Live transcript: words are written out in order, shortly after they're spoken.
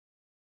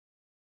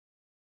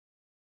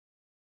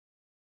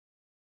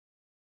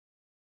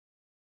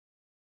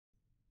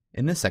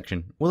In this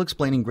section, we'll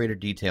explain in greater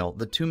detail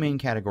the two main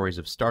categories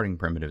of starting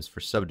primitives for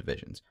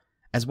subdivisions,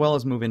 as well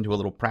as move into a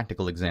little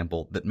practical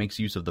example that makes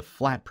use of the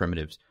flat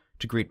primitives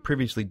to create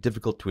previously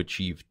difficult to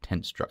achieve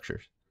tent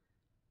structures.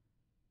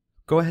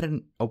 Go ahead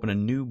and open a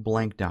new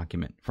blank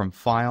document from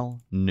File,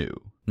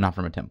 New, not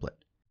from a template.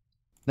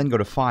 Then go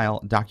to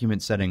File,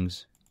 Document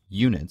Settings,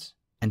 Units,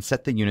 and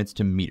set the units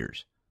to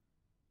meters,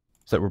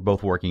 so that we're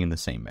both working in the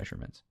same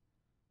measurements.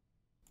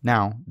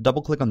 Now,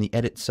 double-click on the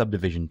Edit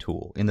Subdivision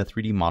tool in the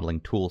 3D Modeling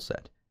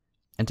toolset,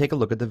 and take a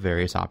look at the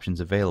various options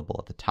available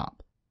at the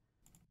top.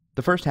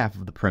 The first half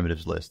of the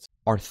primitives list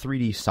are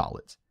 3D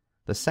solids.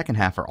 The second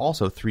half are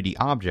also 3D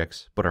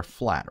objects, but are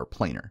flat or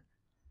planar.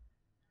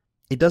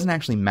 It doesn't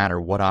actually matter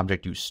what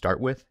object you start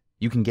with.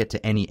 You can get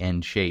to any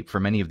end shape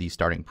from any of these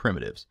starting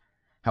primitives.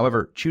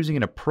 However, choosing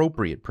an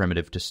appropriate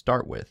primitive to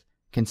start with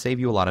can save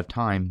you a lot of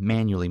time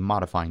manually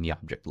modifying the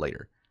object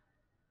later.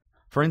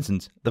 For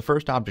instance, the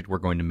first object we're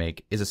going to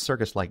make is a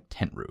circus-like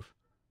tent roof.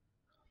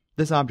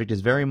 This object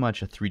is very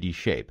much a 3D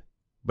shape,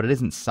 but it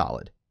isn't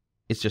solid.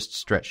 It's just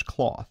stretched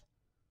cloth.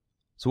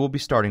 So we'll be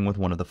starting with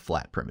one of the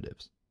flat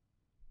primitives.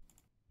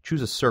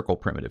 Choose a circle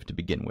primitive to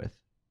begin with.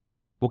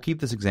 We'll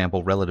keep this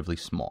example relatively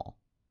small.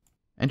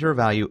 Enter a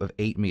value of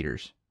 8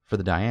 meters for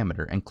the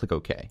diameter and click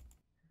OK.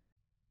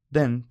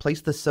 Then place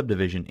the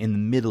subdivision in the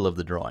middle of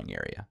the drawing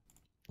area.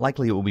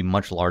 Likely it will be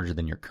much larger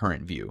than your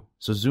current view,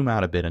 so zoom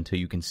out a bit until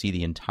you can see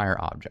the entire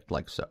object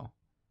like so.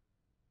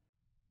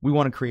 We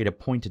want to create a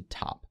pointed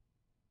top,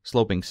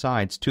 sloping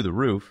sides to the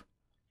roof,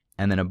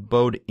 and then a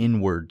bowed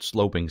inward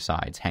sloping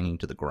sides hanging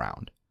to the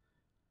ground.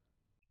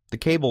 The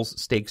cables,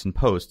 stakes, and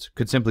posts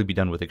could simply be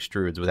done with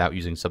extrudes without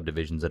using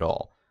subdivisions at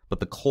all, but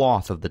the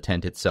cloth of the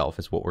tent itself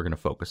is what we're going to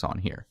focus on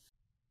here.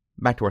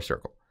 Back to our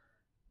circle.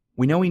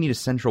 We know we need a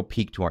central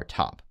peak to our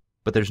top,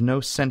 but there's no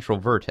central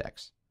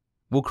vertex.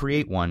 We'll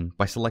create one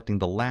by selecting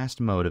the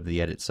last mode of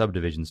the Edit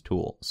Subdivisions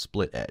tool,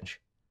 Split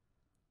Edge.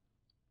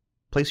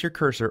 Place your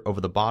cursor over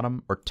the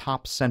bottom or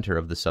top center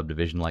of the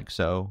subdivision like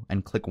so,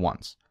 and click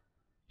once.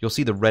 You'll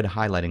see the red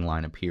highlighting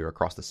line appear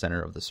across the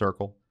center of the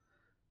circle.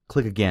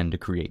 Click again to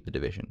create the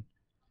division.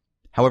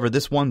 However,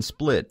 this one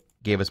split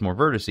gave us more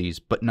vertices,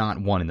 but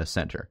not one in the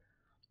center.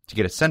 To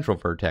get a central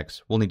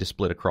vertex, we'll need to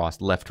split across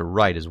left to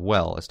right as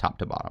well as top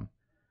to bottom.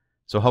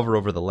 So hover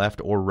over the left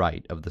or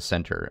right of the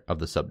center of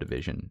the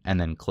subdivision, and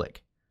then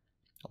click.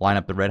 Line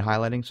up the red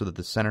highlighting so that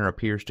the center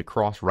appears to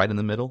cross right in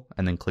the middle,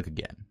 and then click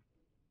again.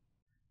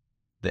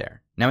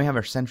 There. Now we have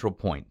our central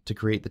point to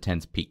create the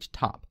tent's peaked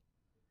top.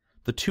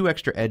 The two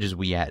extra edges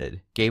we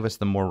added gave us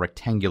the more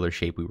rectangular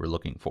shape we were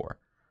looking for,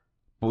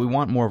 but we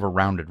want more of a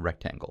rounded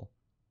rectangle.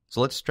 So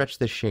let's stretch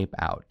this shape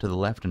out to the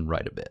left and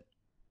right a bit.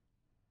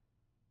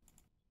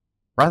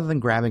 Rather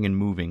than grabbing and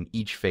moving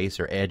each face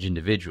or edge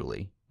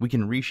individually, we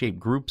can reshape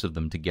groups of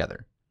them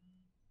together.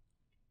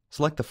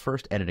 Select the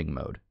first editing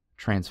mode,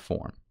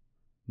 Transform.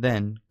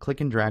 Then,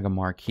 click and drag a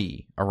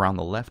marquee around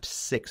the left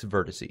 6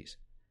 vertices.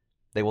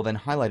 They will then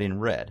highlight in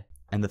red,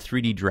 and the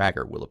 3D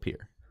dragger will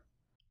appear.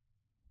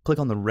 Click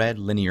on the red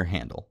linear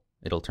handle.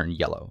 It'll turn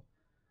yellow.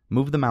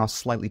 Move the mouse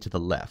slightly to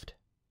the left.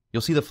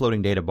 You'll see the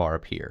floating data bar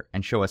appear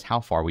and show us how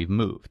far we've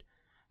moved.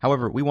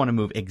 However, we want to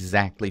move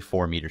exactly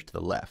 4 meters to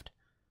the left.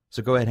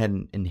 So go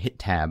ahead and hit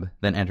Tab,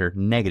 then enter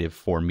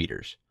 -4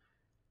 meters.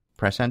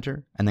 Press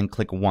Enter, and then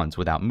click once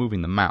without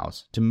moving the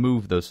mouse to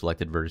move those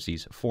selected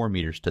vertices 4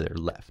 meters to their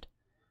left.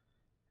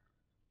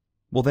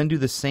 We'll then do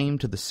the same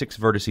to the 6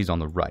 vertices on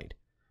the right,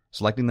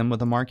 selecting them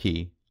with a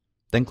marquee,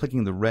 then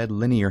clicking the red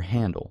linear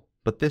handle,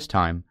 but this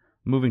time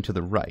moving to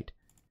the right,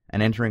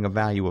 and entering a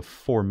value of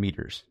 4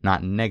 meters,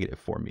 not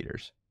 -4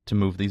 meters, to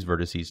move these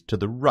vertices to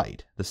the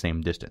right the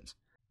same distance.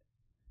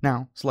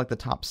 Now, select the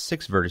top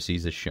 6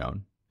 vertices as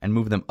shown, and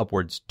move them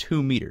upwards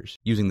 2 meters,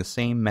 using the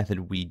same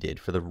method we did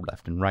for the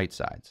left and right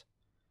sides.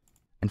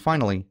 And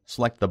finally,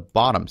 select the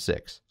bottom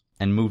 6,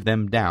 and move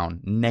them down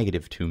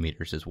 -2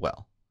 meters as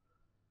well.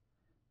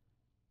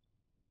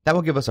 That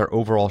will give us our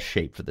overall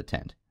shape for the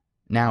tent.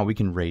 Now we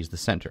can raise the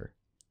center.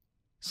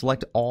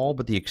 Select all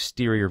but the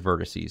exterior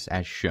vertices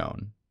as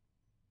shown.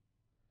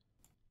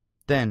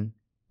 Then,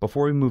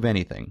 before we move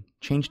anything,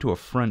 change to a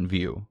front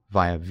view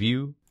via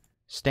View,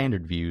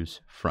 Standard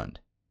Views, Front.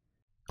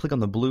 Click on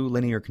the blue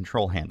linear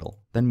control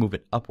handle, then move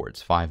it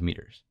upwards 5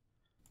 meters.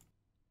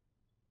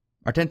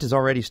 Our tent is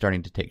already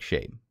starting to take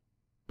shape,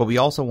 but we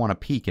also want a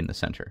peak in the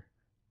center.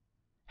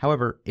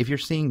 However, if you're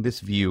seeing this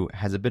view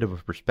has a bit of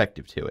a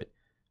perspective to it,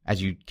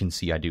 as you can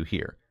see I do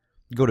here,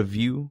 go to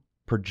View,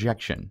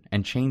 Projection,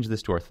 and change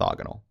this to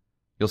orthogonal.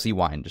 You'll see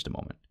why in just a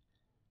moment.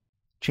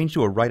 Change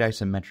to a right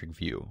isometric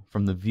view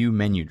from the View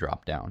menu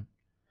drop-down.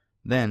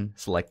 Then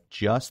select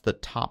just the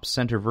top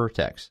center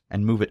vertex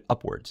and move it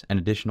upwards an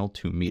additional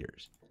 2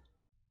 meters.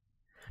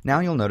 Now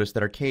you'll notice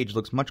that our cage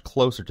looks much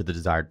closer to the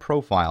desired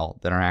profile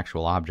than our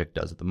actual object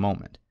does at the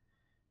moment.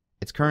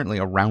 It's currently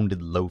a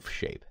rounded loaf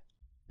shape.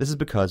 This is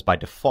because, by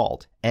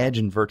default, edge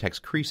and vertex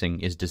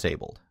creasing is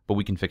disabled, but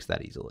we can fix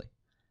that easily.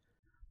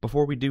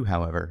 Before we do,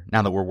 however,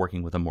 now that we're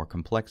working with a more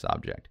complex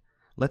object,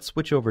 let's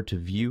switch over to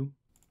View,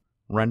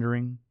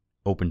 Rendering,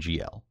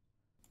 OpenGL.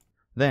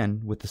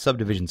 Then, with the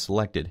subdivision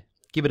selected,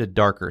 give it a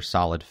darker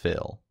solid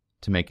fill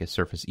to make a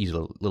surface a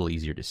little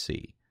easier to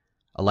see.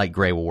 A light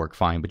gray will work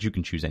fine, but you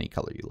can choose any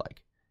color you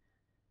like.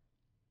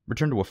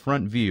 Return to a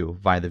front view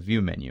via the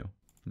View menu,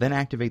 then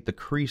activate the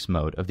Crease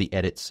mode of the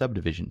Edit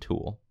Subdivision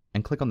tool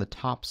and click on the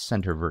top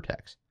center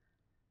vertex.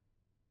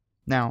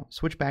 Now,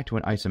 switch back to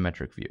an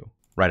isometric view.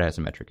 Right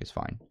isometric is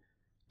fine.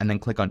 And then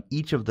click on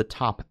each of the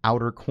top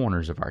outer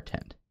corners of our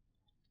tent.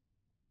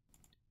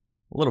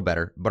 A little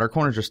better, but our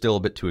corners are still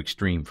a bit too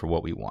extreme for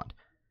what we want.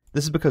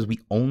 This is because we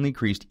only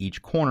creased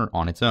each corner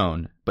on its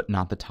own, but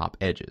not the top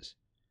edges.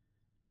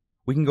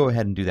 We can go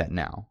ahead and do that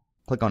now.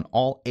 Click on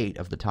all 8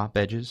 of the top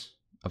edges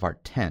of our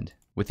tent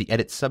with the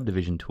Edit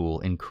Subdivision tool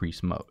in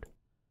Crease mode.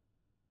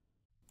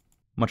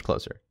 Much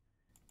closer.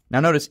 Now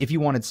notice, if you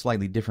wanted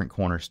slightly different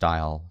corner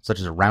style, such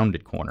as a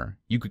rounded corner,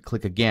 you could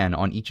click again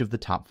on each of the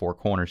top 4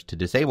 corners to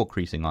disable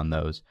creasing on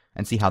those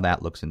and see how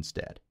that looks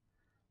instead.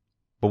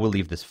 But we'll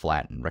leave this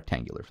flat and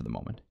rectangular for the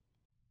moment.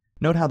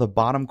 Note how the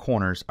bottom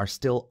corners are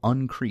still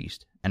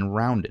uncreased and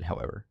rounded,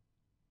 however.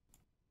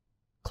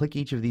 Click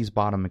each of these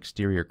bottom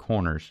exterior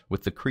corners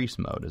with the Crease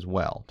mode as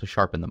well to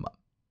sharpen them up.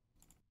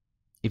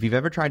 If you've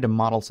ever tried to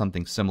model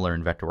something similar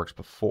in Vectorworks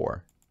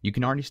before, you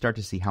can already start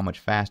to see how much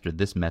faster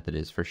this method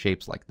is for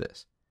shapes like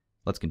this.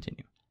 Let's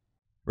continue.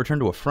 Return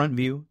to a front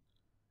view,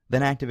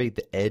 then activate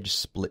the Edge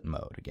Split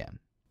mode again.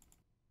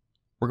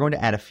 We're going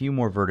to add a few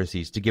more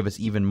vertices to give us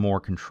even more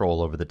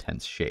control over the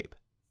tent's shape.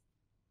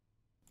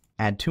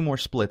 Add 2 more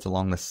splits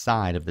along the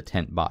side of the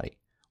tent body,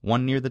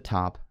 one near the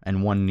top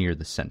and one near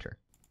the center.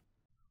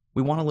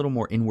 We want a little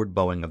more inward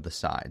bowing of the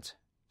sides,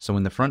 so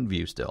in the front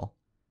view still,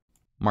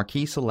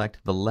 marquee select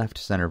the left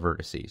center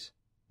vertices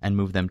and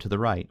move them to the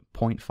right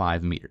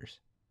 0.5 meters.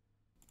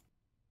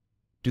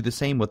 Do the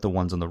same with the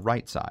ones on the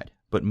right side,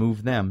 but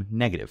move them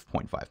negative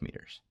 0.5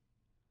 meters.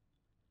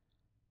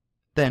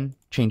 Then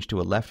change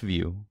to a left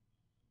view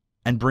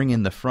and bring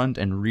in the front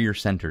and rear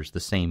centers the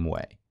same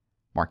way.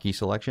 Marquee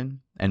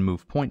selection and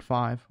move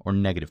 0.5 or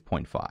negative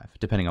 0.5,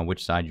 depending on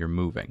which side you're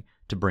moving,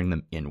 to bring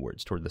them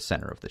inwards toward the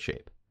center of the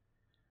shape.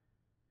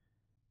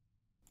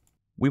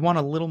 We want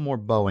a little more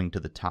bowing to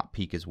the top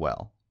peak as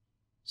well.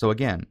 So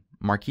again,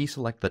 marquee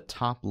select the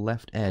top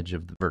left edge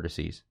of the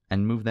vertices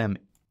and move them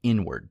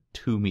inward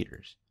 2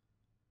 meters.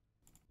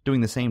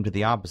 Doing the same to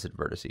the opposite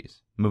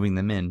vertices, moving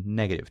them in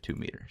negative 2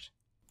 meters.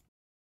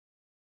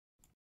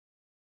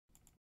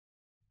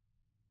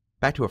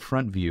 Back to a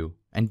front view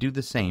and do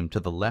the same to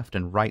the left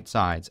and right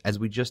sides as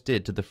we just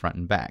did to the front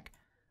and back.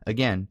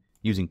 Again,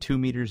 using 2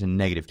 meters and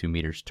negative 2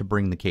 meters to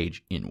bring the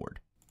cage inward.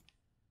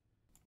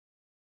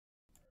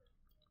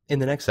 In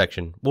the next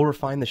section, we'll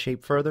refine the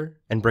shape further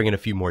and bring in a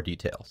few more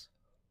details.